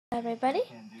everybody,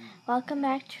 welcome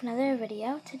back to another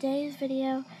video. Today's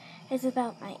video is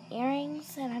about my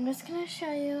earrings, and I'm just going to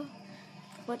show you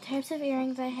what types of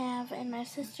earrings I have. And my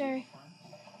sister, I'm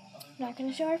not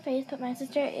going to show her face, but my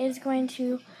sister is going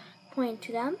to point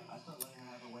to them.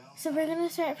 So we're going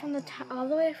to start from the top, all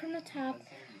the way from the top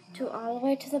to all the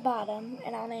way to the bottom,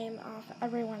 and I'll name off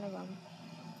every one of them.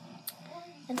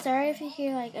 And sorry if you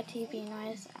hear like a TV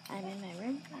noise, I'm in my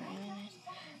room, I'm in my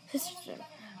sister's room.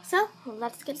 So,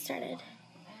 let's get started.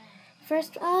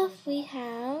 First off, we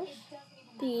have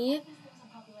what do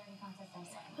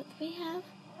we have?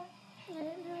 I don't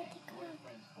know what they call them.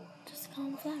 Just call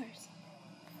them flowers.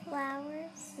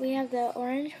 Flowers. We have the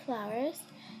orange flowers.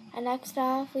 And next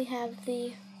off, we have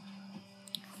the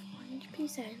orange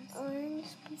peace signs. Orange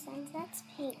peace signs. That's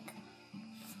pink.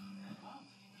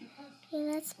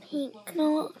 Yeah, that's pink.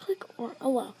 No, it looks like orange. Oh,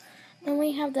 well. Then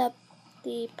we have the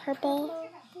purple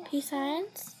peace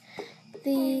signs.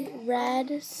 The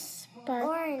red spark.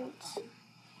 Orange.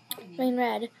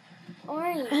 Red.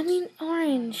 Orange. I mean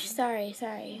orange. Sorry.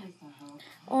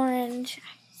 Orange.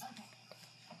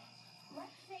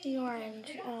 The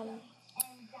orange.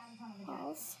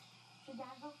 Balls.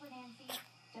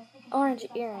 Orange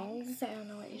earrings. I don't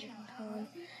know what you should call them.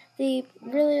 The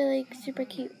really super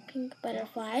cute pink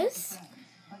butterflies.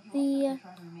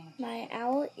 My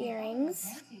owl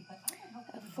earrings.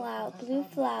 Blue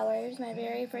flowers, my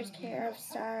very first pair of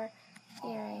star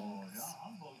earrings.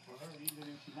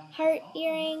 Heart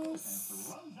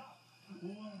earrings.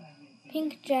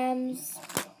 Pink gems.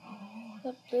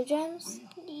 What, blue gems?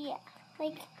 Yeah,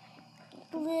 like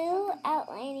blue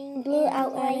outlining.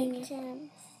 White gems.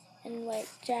 And white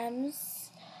gems.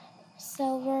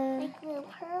 Silver. Like little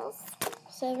pearls.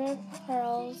 Silver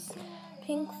pearls.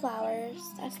 Pink flowers.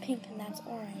 That's pink and that's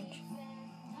orange.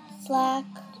 Black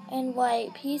and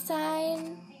white peace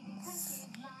signs.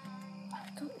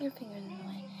 Don't your fingers in the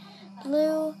way.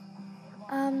 Blue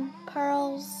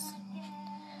pearls.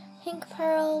 Pink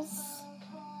pearls.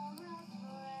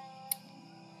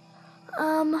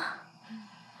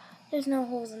 There's no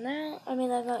holes in that. I mean,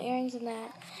 there's no earrings in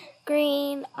that.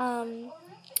 Green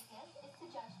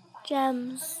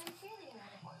gems.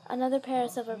 Another pair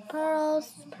of silver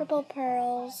pearls. Purple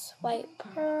pearls. White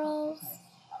pearls.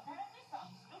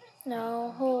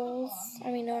 No holes,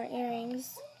 no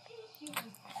earrings.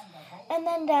 And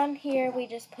then down here, we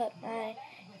just put my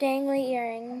dangly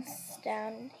earrings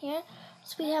down here.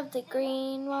 So we have the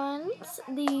green ones,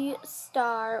 the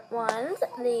star ones,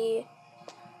 the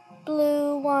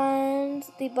blue ones,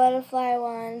 the butterfly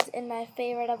ones, and my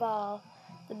favorite of all,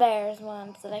 the bears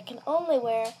ones that I can only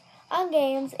wear on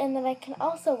games and that I can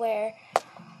also wear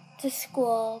to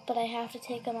school, but I have to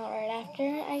take them out right after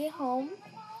I get home.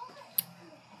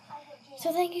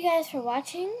 So thank you guys for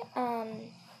watching. I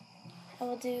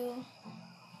will do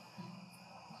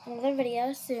another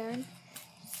video soon.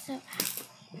 So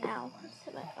now, let's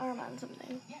hit my arm on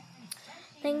something.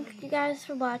 Thank you guys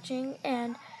for watching,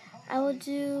 and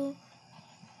you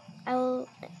know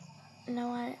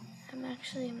what?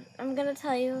 I'm gonna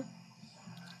tell you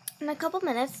in a couple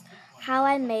minutes how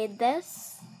I made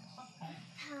this.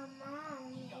 How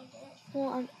Mom made it.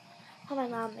 Well, how my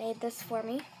mom made this for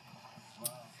me.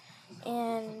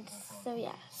 And so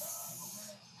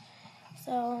yes.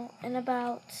 So in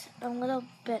about a little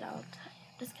bit I'll tell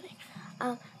you. Just kidding.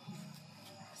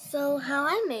 So how my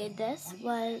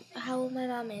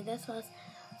mom made this was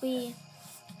we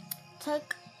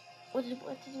took what did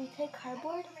we take?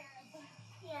 Cardboard?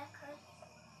 Yeah,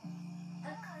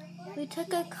 cardboard. We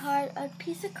took a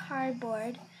piece of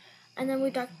cardboard, and then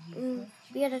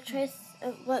we had a choice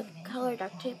of what color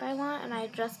duct tape I want, and I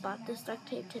just bought this duct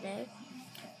tape today.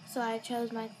 So I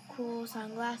chose my cool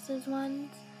sunglasses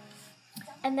ones.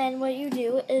 And then what you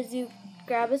do is you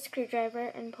grab a screwdriver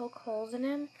and poke holes in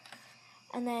them.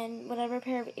 And then whatever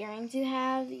pair of earrings you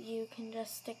have, you can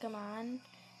just stick them on.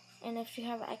 And if you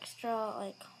have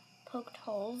extra poked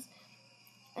holes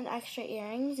and extra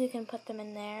earrings, you can put them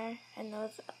in there and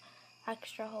those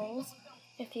extra holes.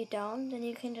 If you don't, then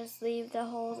you can just leave the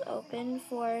holes open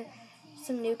for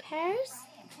some new pairs.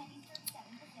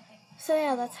 So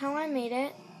yeah, that's how I made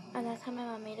it. And that's how my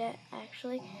mom made it,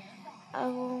 actually.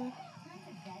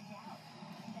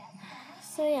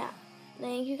 So yeah,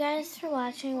 thank you guys for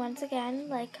watching once again.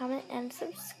 Like, comment, and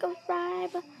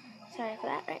subscribe. Sorry for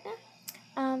that right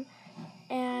now.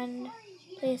 And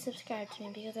please subscribe to me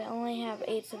because I only have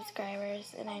 8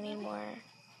 subscribers and I need more.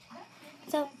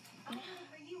 So,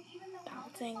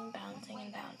 bouncing.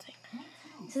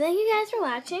 So thank you guys for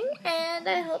watching, and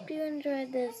I hope you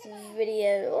enjoyed this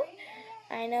video.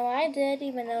 I know I did,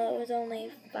 even though it was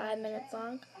only 5 minutes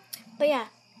long. But yeah,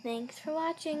 thanks for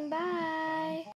watching. Bye.